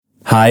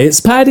Hi,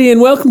 it's Paddy and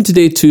welcome to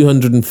day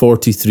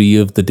 243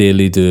 of the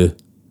Daily Do.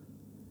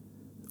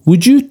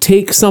 Would you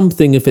take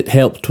something if it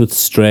helped with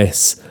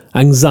stress,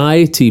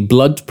 anxiety,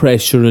 blood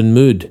pressure and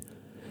mood?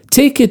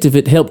 Take it if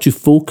it helped you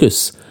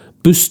focus,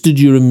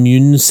 boosted your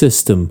immune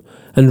system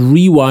and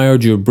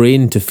rewired your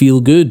brain to feel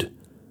good?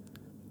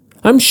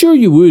 I'm sure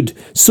you would,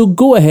 so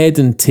go ahead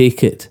and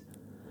take it.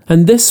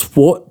 And this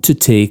what to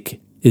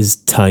take is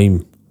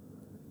time.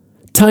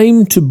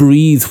 Time to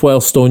breathe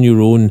whilst on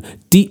your own,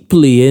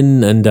 deeply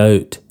in and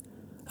out.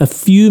 A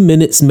few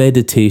minutes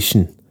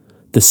meditation,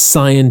 the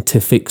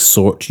scientific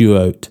sort you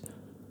out.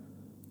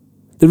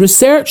 The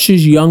research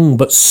is young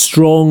but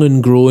strong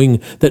and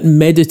growing that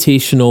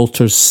meditation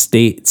alters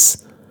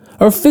states.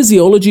 Our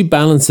physiology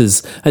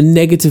balances and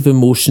negative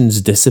emotions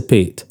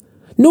dissipate.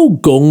 No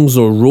gongs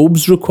or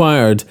robes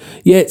required,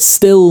 yet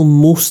still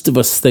most of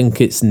us think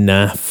it's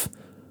naff.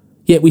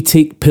 Yet we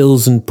take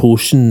pills and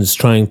potions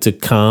trying to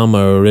calm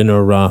our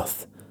inner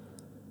wrath.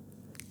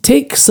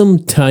 Take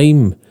some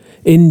time,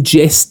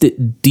 ingest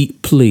it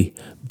deeply,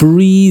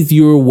 breathe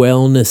your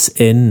wellness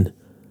in.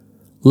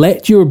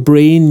 Let your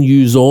brain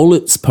use all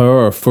its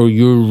power for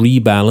your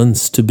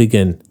rebalance to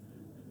begin.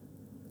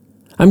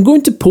 I'm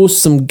going to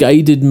post some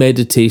guided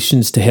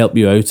meditations to help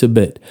you out a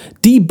bit.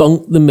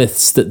 Debunk the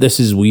myths that this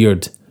is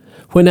weird,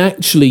 when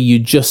actually you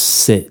just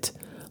sit.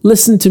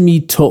 Listen to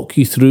me talk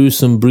you through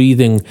some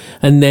breathing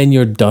and then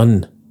you're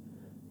done.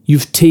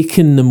 You've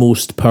taken the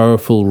most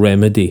powerful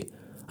remedy,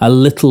 a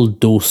little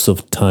dose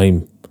of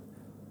time.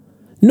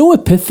 No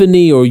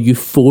epiphany or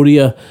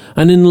euphoria,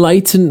 and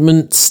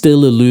enlightenment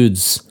still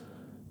eludes,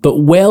 but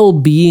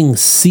well-being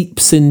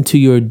seeps into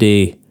your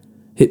day.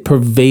 It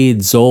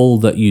pervades all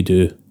that you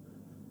do.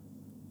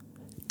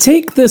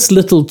 Take this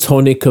little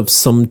tonic of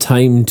some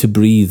time to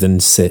breathe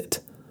and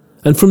sit.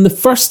 And from the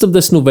 1st of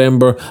this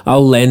November,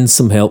 I'll lend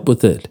some help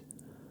with it.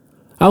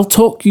 I'll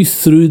talk you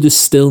through the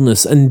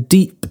stillness and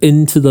deep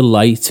into the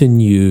light in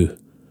you.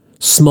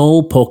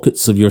 Small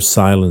pockets of your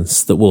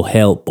silence that will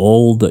help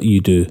all that you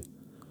do.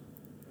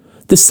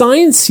 The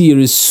science here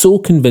is so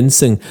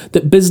convincing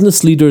that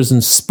business leaders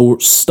and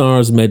sports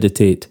stars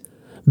meditate.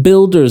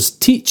 Builders,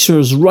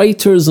 teachers,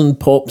 writers and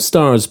pop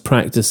stars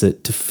practice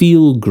it to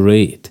feel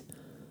great.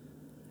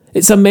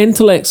 It's a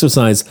mental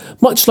exercise,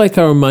 much like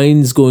our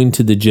minds going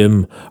to the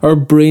gym. Our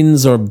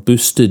brains are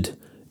boosted,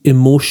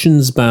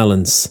 emotions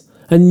balance,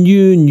 and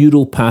new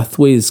neural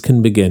pathways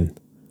can begin.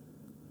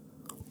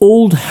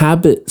 Old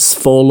habits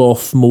fall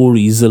off more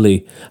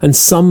easily, and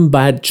some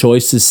bad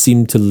choices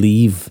seem to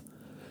leave,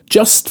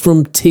 just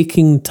from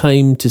taking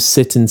time to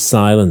sit in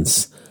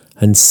silence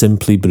and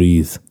simply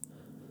breathe.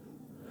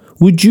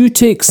 Would you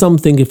take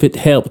something if it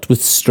helped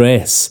with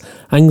stress,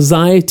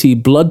 anxiety,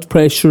 blood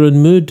pressure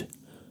and mood?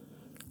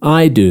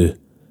 I do,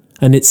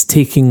 and it's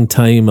taking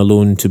time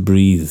alone to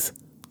breathe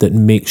that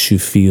makes you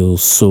feel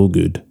so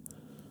good.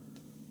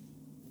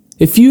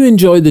 If you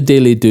enjoy the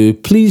Daily Do,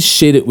 please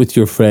share it with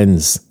your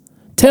friends.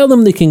 Tell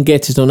them they can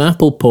get it on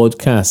Apple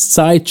Podcasts,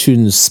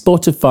 iTunes,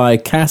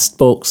 Spotify,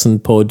 Castbox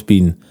and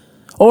Podbean.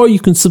 Or you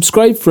can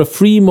subscribe for a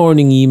free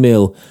morning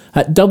email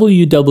at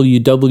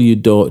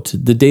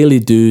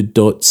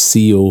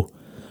www.thedailydo.co.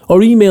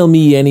 Or email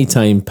me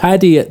anytime,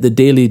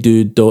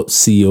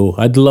 paddy@thedailydo.co.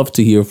 I'd love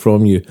to hear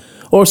from you.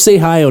 Or say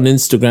hi on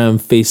Instagram,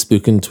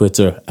 Facebook and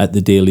Twitter @The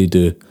Daily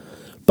Do.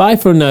 Bye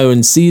for now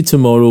and see you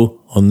tomorrow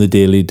on The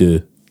Daily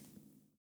Do.